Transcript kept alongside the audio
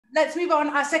let's move on.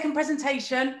 Our second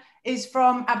presentation is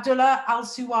from Abdullah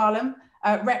Alsuwailem,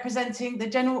 representing the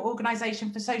General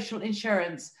Organisation for Social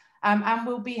Insurance, and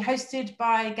will be hosted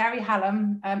by Gary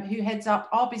Hallam, who heads up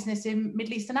our business in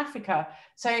Middle East and Africa.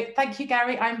 So thank you,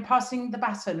 Gary. I'm passing the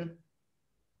baton.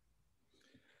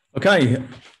 Okay,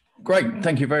 great.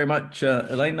 Thank you very much,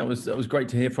 Elaine. That was great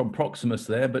to hear from Proximus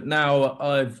there. But now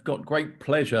I've got great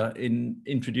pleasure in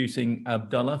introducing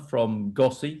Abdullah from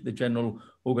GOSI, the General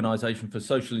Organisation for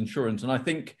Social Insurance. And I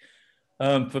think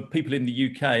for people in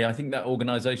the UK, I think that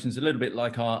organisation is a little bit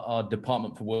like our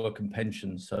Department for Work and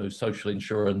Pensions, so social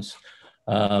insurance,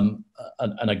 and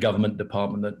a government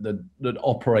department that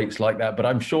operates like that. But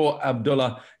I'm sure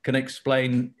Abdullah can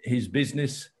explain his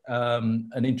business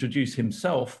and introduce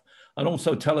himself, and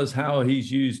also tell us how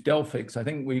he's used Delphix. I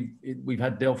think we've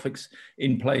had Delphix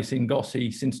in place in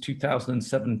GOSI since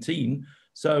 2017.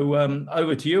 So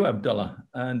over to you, Abdullah,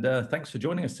 and thanks for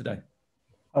joining us today.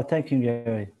 Oh, thank you,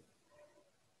 Gary.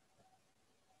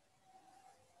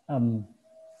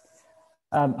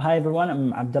 Hi, everyone.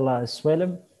 I'm Abdullah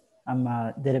Alsuwailem. I'm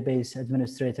a database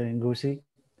administrator in GOSI,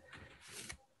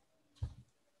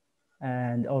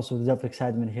 and also the Delphix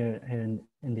admin here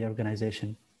in the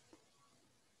organization.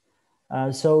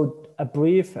 So a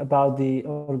brief about the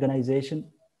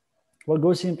organization. Well,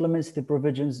 GOSI implements the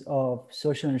provisions of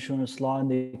social insurance law in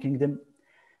the kingdom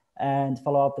and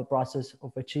follow up the process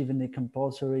of achieving the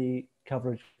compulsory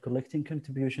coverage, collecting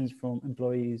contributions from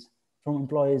employees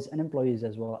and employees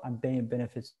as well, and paying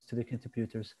benefits to the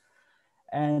contributors.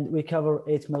 And we cover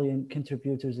 8 million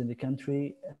contributors in the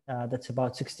country. That's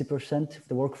about 60% of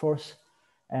the workforce.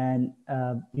 And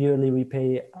yearly we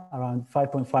pay around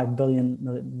 $5.5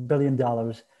 billion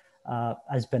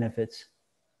as benefits.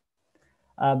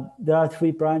 There are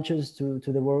 3 branches to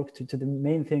the work, to the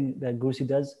main thing that GOSI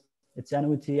does. It's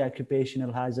annuity,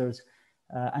 occupational hazards,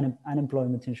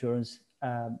 unemployment insurance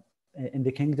in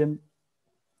the kingdom.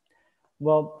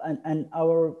 Well, and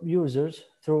our users,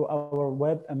 through our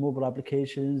web and mobile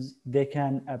applications, they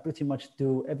can pretty much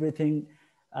do everything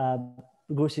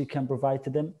GOSI can provide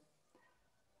to them.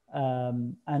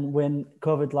 And when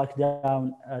COVID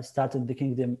lockdown started the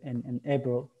kingdom in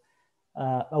April,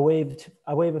 a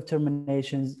wave of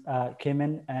terminations came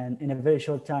in, and in a very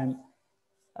short time,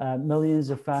 millions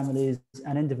of families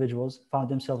and individuals found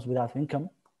themselves without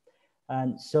income.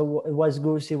 And so it was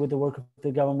GOSI, with the work of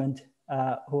the government,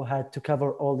 who had to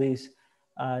cover all these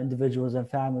individuals and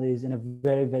families in a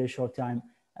very, very short time.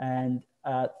 And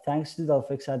thanks to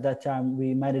Delphix at that time,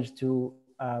 we managed to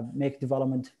make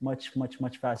development much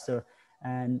faster.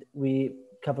 And we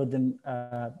covered them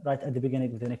right at the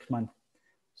beginning of the next month.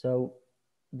 So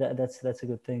that's a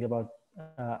good thing about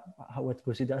what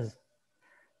GOSI does.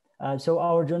 So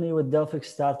our journey with Delphix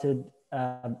started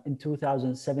in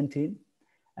 2017.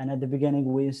 And at the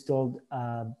beginning, we installed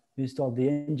the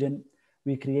engine.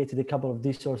 We created a couple of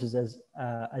resources as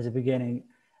a beginning,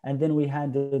 and then we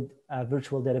handed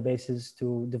virtual databases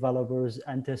to developers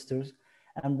and testers.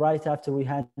 And right after we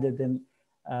handed them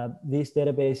these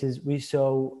databases, we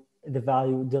saw the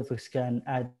value Delphix can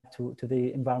add to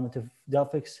the environment of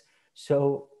Delphix.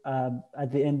 So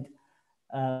at the end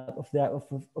of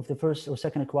the first or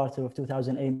second quarter of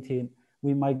 2018,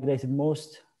 we migrated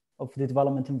most of the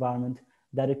development environment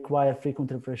that require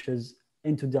frequent refreshes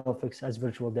into Delphix as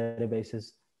virtual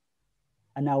databases.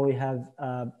 And now we have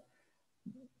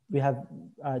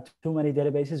too many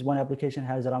databases. One application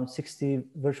has around 60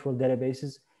 virtual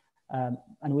databases,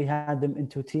 and we had them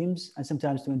into teams and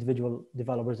sometimes to individual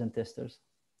developers and testers.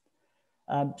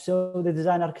 So the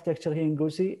design architecture here in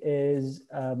GOSI is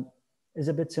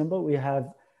a bit simple. We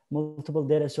have multiple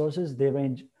data sources. They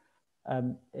range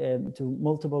to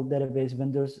multiple database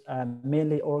vendors,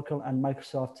 mainly Oracle and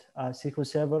Microsoft SQL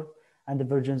Server. And the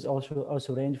versions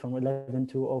also range from 11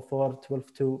 to 04,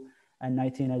 12 to and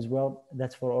 19 as well.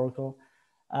 That's for Oracle.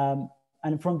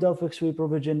 And from Delphix, we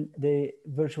provision the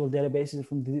virtual databases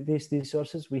from these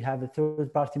sources. We have a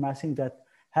third-party masking that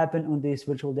happen on these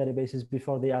virtual databases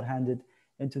before they are handed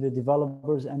into the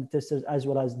developers and testers, as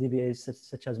well as DBAs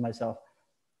such as myself.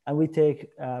 And we take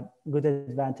good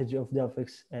advantage of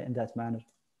Delphix in that manner.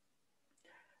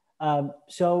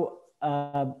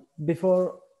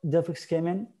 Before Delphix came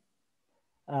in,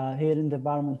 here in the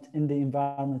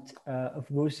environment of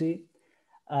GOSI,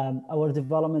 our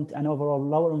development and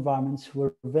overall our environments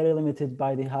were very limited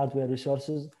by the hardware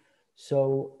resources.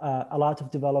 So a lot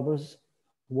of developers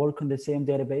work on the same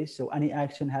database. So any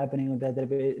action happening on that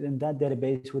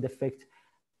database would affect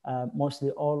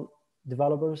mostly all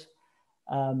developers.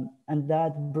 And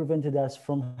that prevented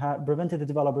the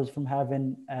developers from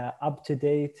having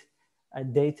up-to-date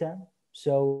data.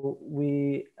 So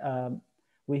we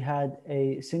we had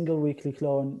a single weekly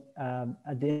clone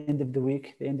at the end of the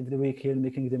week. The end of the week here in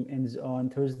the Kingdom ends on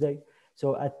Thursday.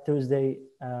 So at Thursday,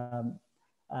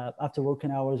 after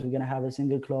working hours, we're going to have a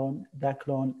single clone. That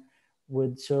clone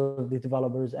would serve the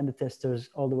developers and the testers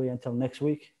all the way until next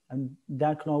week. And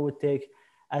that clone would take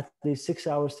at least 6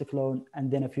 hours to clone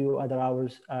and then a few other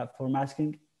hours for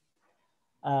masking.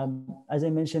 As I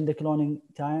mentioned, the cloning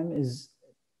time is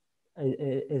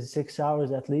 6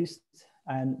 hours at least.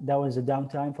 And that was a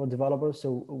downtime for developers.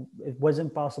 So it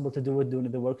wasn't possible to do it during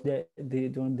the workday,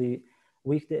 during the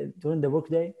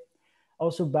workday.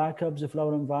 Also, backups of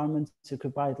lower environments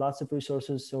occupied lots of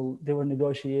resources. So there were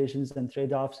negotiations and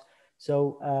trade-offs.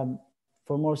 So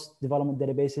for most development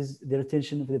databases, the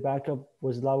retention of the backup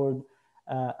was lowered,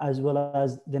 as well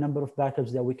as the number of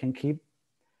backups that we can keep.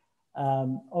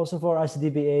 Also for us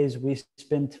DBAs, we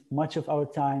spent much of our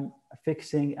time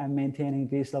fixing and maintaining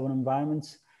these lower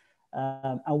environments.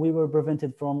 And we were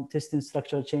prevented from testing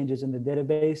structural changes in the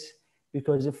database,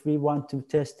 because if we want to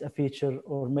test a feature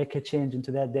or make a change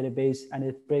into that database and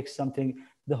it breaks something,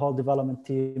 the whole development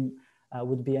team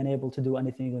would be unable to do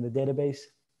anything on the database.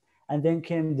 And then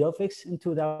came Delphix in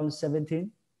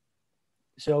 2017.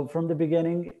 So from the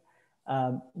beginning,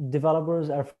 developers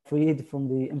are freed from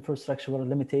the infrastructural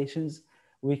limitations.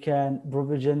 We can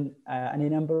provision any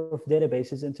number of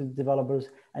databases into developers,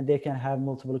 and they can have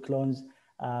multiple clones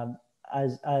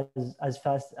as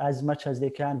much as they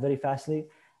can very fastly.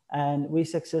 And we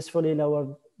successfully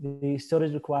lowered the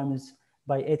storage requirements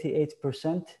by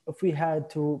 88%. If we had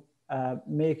to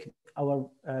make our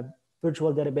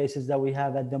virtual databases that we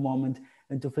have at the moment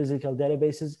into physical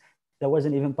databases, that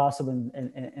wasn't even possible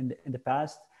in the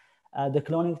past. The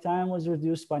cloning time was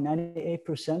reduced by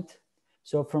 98%.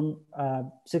 So from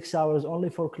 6 hours only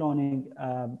for cloning,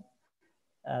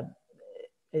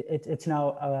 it's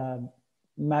now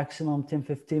maximum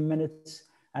 10-15 minutes,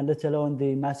 and let alone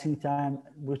the masking time,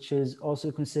 which is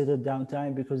also considered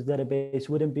downtime because database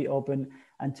wouldn't be open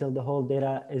until the whole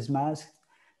data is masked.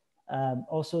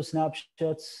 Also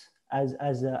snapshots as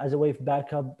a way of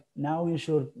backup now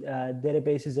ensure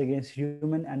databases against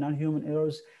human and non-human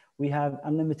errors. We have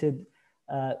unlimited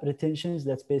retentions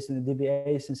that's based on the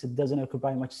DBA, since it doesn't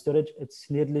occupy much storage. It's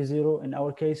nearly zero in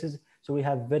our cases. So we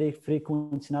have very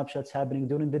frequent snapshots happening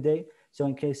during the day. So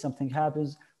in case something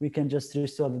happens, we can just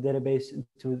restore the database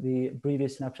to the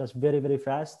previous snapshots very, very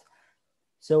fast.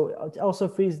 So it also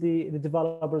frees the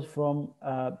developers from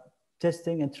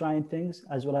testing and trying things,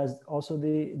 as well as also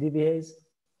the DBAs.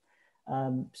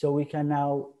 So we can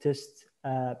now test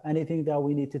anything that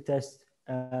we need to test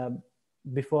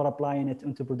before applying it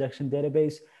into production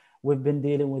database. We've been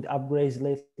dealing with upgrades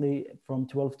lately from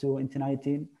 12 to into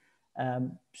 19.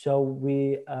 So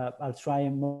we are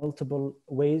trying multiple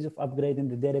ways of upgrading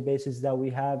the databases that we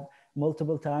have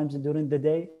multiple times during the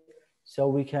day. So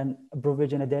we can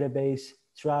provision a database,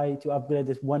 try to upgrade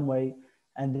it one way,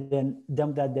 and then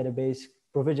dump that database,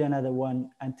 provision another one,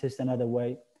 and test another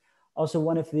way. Also,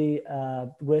 one of the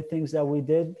great things that we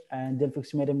did, and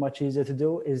Delphix made it much easier to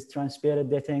do, is transparent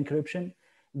data encryption.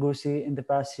 GOSI in the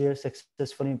past year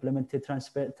successfully implemented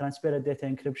transparent data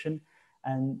encryption,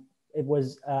 and it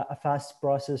was a fast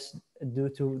process due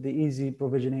to the easy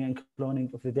provisioning and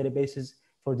cloning of the databases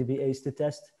for DBAs to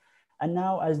test. And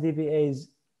now as DBAs,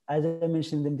 as I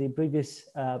mentioned in the previous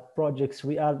projects,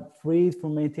 we are freed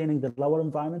from maintaining the lower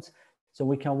environments, so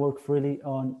we can work freely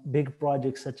on big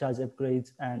projects such as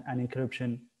upgrades and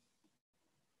encryption.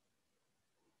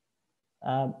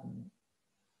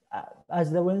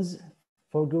 As the wins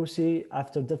for GOSI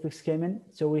after Delphix came in,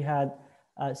 so we had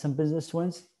some business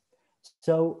wins.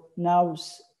 So now,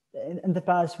 in the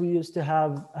past, we used to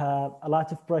have a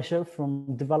lot of pressure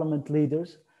from development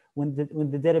leaders when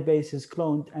the database is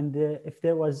cloned, and if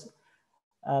there was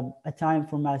a time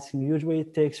for masking, usually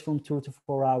it takes from 2 to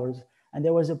 4 hours. And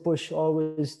there was a push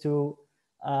always to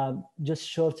just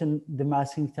shorten the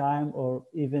masking time or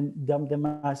even dump the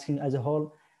masking as a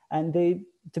whole. And they,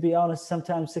 to be honest,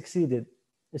 sometimes succeeded,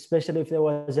 especially if there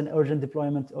was an urgent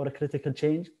deployment or a critical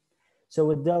change. So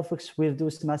with Delphix, we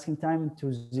reduced masking time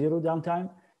to 0 downtime.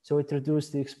 So it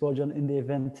reduced the exposure in the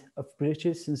event of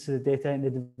breaches, since the data in the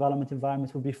development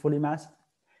environment will be fully masked.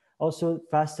 Also,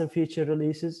 faster feature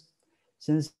releases,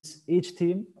 since each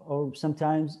team, or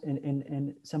sometimes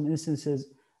in some instances,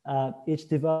 each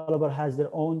developer has their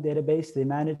own database they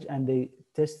manage, and they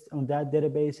test on that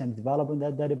database and develop on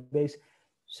that database.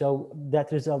 So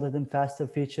that resulted in faster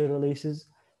feature releases.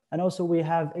 And also we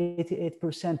have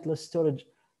 88% less storage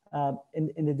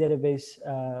in the database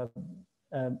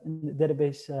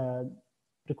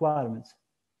requirements.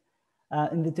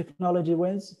 In the technology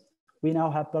wins, we now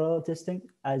have parallel testing.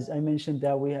 As I mentioned,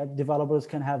 that we have developers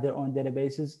can have their own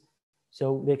databases,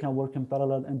 so they can work in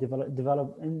parallel and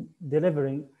develop in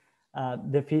delivering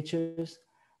the features.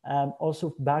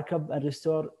 Also, backup and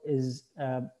restore is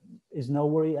no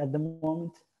worry at the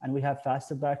moment, and we have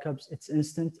faster backups. It's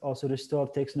instant. Also, restore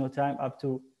takes no time, up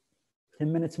to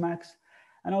 10 minutes max.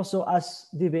 And also, as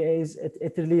DBAs,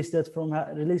 it released us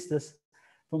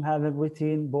from having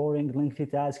routine, boring, lengthy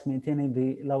tasks, maintaining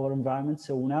the lower environment.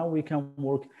 So now we can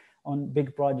work on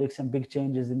big projects and big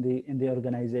changes in the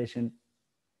organization.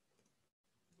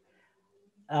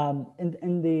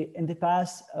 In the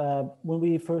past, when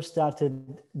we first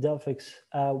started Delphix,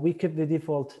 we kept the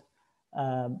default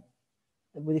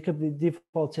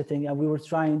setting, and we were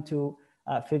trying to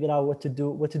figure out what to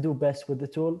do best with the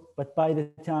tool. But by the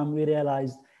time we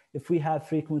realized, if we have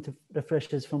frequent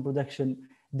refreshes from production,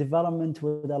 development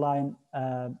would align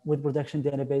with production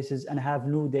databases and have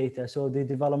new data, so the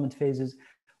development phases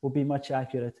will be much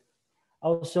accurate.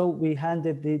 Also, we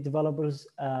handed the developers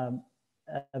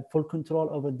full control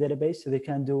over the database, so they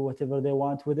can do whatever they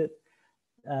want with it.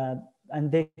 And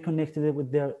they connected it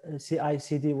with their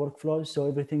CI/CD workflows, so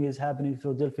everything is happening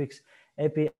through Delphix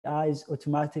APIs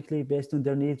automatically based on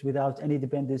their needs without any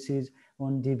dependencies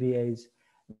on DBAs.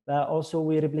 Also,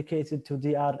 we replicated to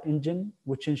DR engine,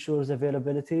 which ensures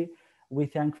availability. We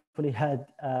thankfully had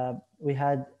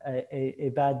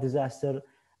a bad disaster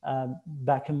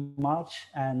back in March,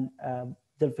 and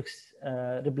Delphix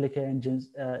replica engines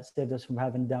saved us from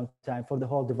having downtime for the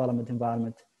whole development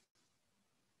environment.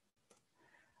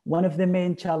 One of the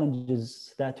main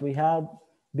challenges that we had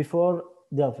before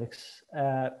Delphix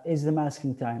is the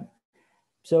masking time.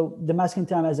 So the masking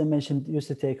time, as I mentioned, used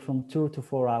to take from 2 to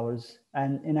 4 hours,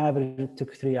 and in average it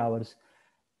took 3 hours.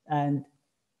 And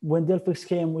when Delphix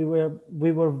came, we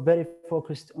were very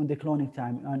focused on the cloning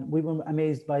time, and we were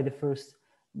amazed by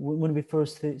when we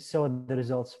first saw the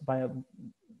results by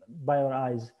our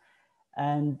eyes.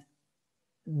 And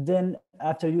then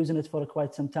after using it for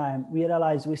quite some time, we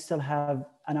realized we still have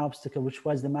an obstacle, which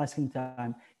was the masking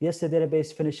time. Yes, the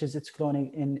database finishes its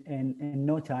cloning in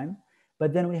no time,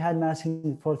 but then we had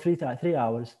masking for 3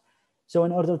 hours. So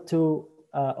in order to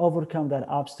overcome that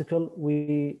obstacle,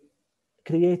 we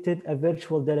created a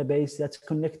virtual database that's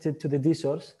connected to the D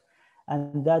source.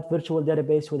 And that virtual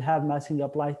database would have masking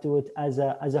applied to it as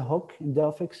a hook in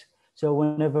Delphix. So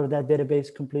whenever that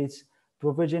database completes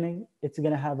provisioning, it's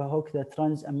going to have a hook that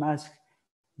runs and masks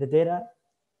the data.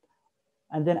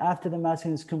 And then after the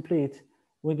masking is complete,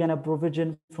 we're going to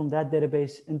provision from that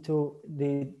database into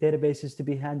the databases to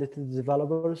be handed to the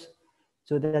developers.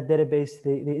 So that database,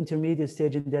 the intermediate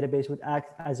staging database, would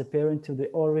act as a parent to the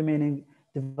all remaining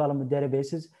development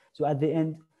databases. So at the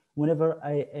end, whenever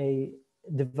a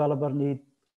developer needs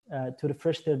to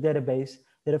refresh their database,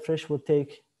 the refresh will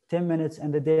take 10 minutes,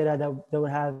 and the data that they will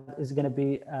have is going to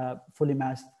be fully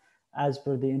masked as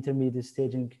per the intermediate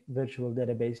staging virtual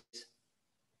database.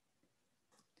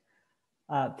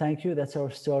 Thank you. That's our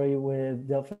story with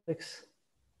Delphix.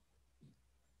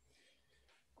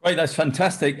 Great, that's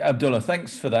fantastic, Abdullah.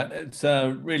 Thanks for that. It's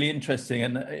really interesting,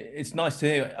 and it's nice to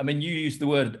hear. I mean, you used the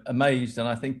word amazed, and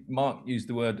I think Mark used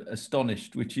the word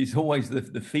astonished, which is always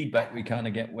the feedback we kind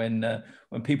of get when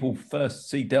people first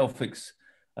see Delphix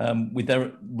with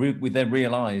their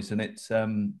real eyes, and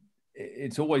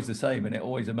it's always the same, and it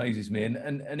always amazes me.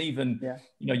 And even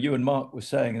you know, you and Mark were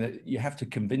saying that you have to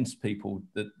convince people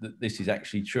that this is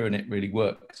actually true and it really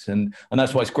works, and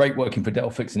that's why it's great working for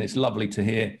Delphix, and it's lovely to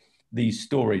hear these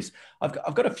stories.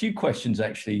 I've got a few questions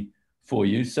actually for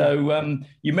you. So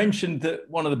you mentioned that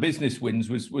one of the business wins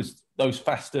was those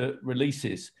faster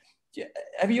releases.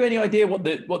 Have you any idea what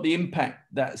the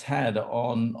impact that's had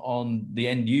on the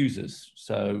end users?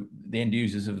 So the end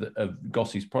users of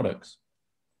GOSI's products.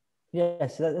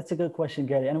 Yes, that's a good question,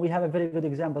 Gary. And we have a very good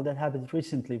example that happened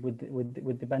recently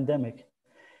with the pandemic.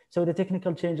 So the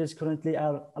technical changes currently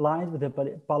are aligned with the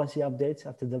policy updates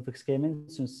after Delphix came in.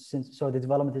 So the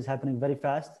development is happening very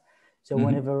fast. So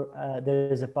whenever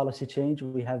there is a policy change,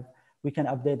 we can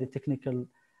update the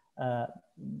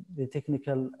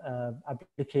technical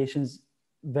applications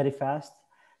very fast.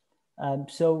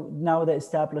 So now the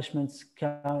establishments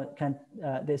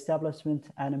the establishment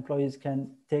and employees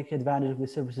can take advantage of the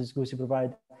services GOSI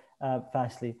provide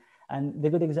fastly. And the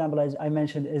good example, as I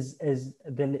mentioned, is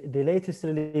the latest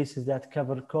releases that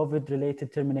cover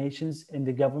COVID-related terminations in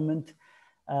the government,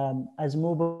 as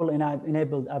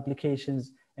mobile-enabled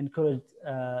applications encourage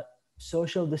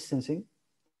social distancing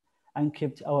and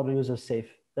kept our users safe.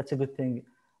 That's a good thing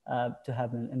to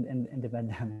happen in the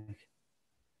pandemic.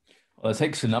 Well, that's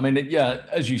excellent. I mean, yeah,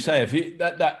 as you say, if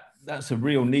that that's a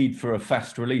real need for a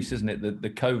fast release, isn't it? The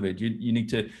COVID, you need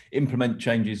to implement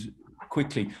changes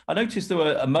quickly. I noticed there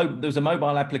was a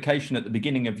mobile application at the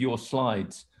beginning of your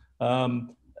slides.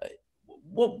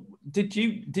 What did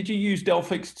you use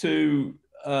Delphix to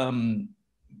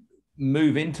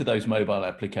move into those mobile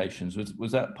applications?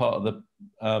 Was that part of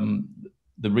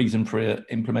the reason for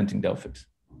implementing Delphix?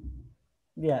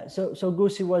 Yeah, so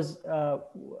GOSI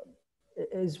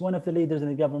is one of the leaders in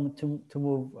the government to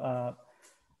move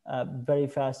very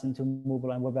fast into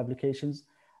mobile and web applications.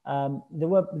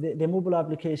 The mobile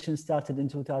application started in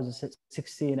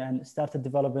 2016 and started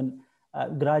developing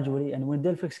gradually. And when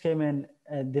Delphix came in,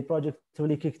 the project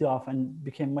really kicked off and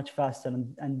became much faster,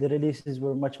 and the releases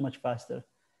were much faster.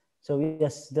 So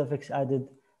yes, Delphix added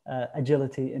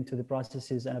agility into the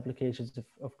processes and applications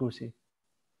of GOSI.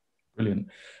 Brilliant.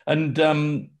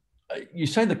 And you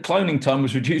say the cloning time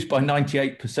was reduced by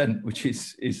 98%, which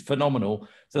is phenomenal.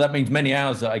 So that means many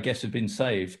hours that I guess have been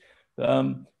saved.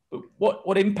 But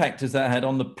what impact has that had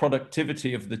on the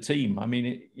productivity of the team? I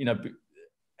mean,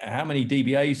 how many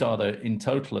DBAs are there in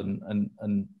total?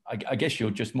 And I guess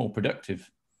you're just more productive.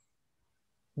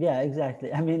 Yeah,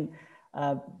 exactly. I mean,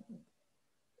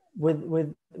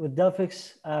 with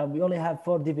Delphix, we only have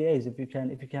 4 DBAs, if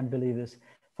you can believe this.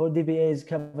 4 DBAs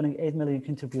covering 8 million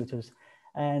contributors.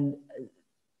 And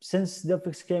since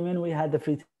Delphix came in, we had the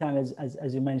free time,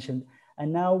 as you mentioned,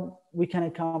 and now we can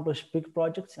accomplish big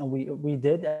projects, and we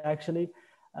did actually.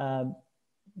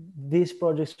 These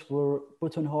projects were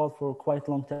put on hold for quite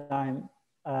a long time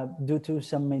due to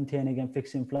some maintaining and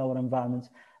fixing flower environments.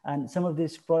 And some of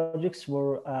these projects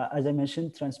were, as I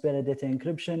mentioned, transparent data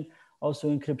encryption, also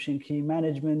encryption key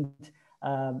management,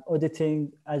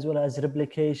 auditing, as well as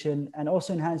replication, and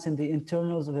also enhancing the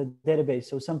internals of the database.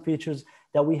 So some features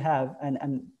that we have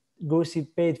and GOSI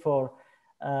paid for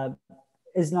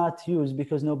is not used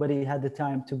because nobody had the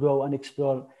time to go and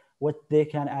explore what they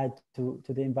can add to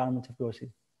the environment of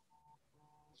GOSI.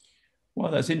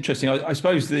 Well, that's interesting. I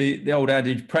suppose the old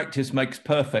adage, practice makes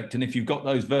perfect. And if you've got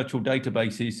those virtual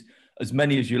databases, as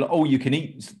many as you can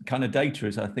eat kind of data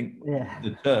is, I think,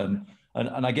 the term.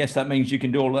 And I guess that means you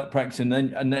can do all that practice, and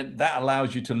then that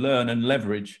allows you to learn and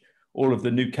leverage all of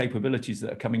the new capabilities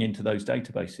that are coming into those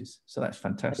databases. So that's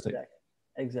fantastic.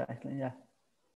 Exactly, yeah.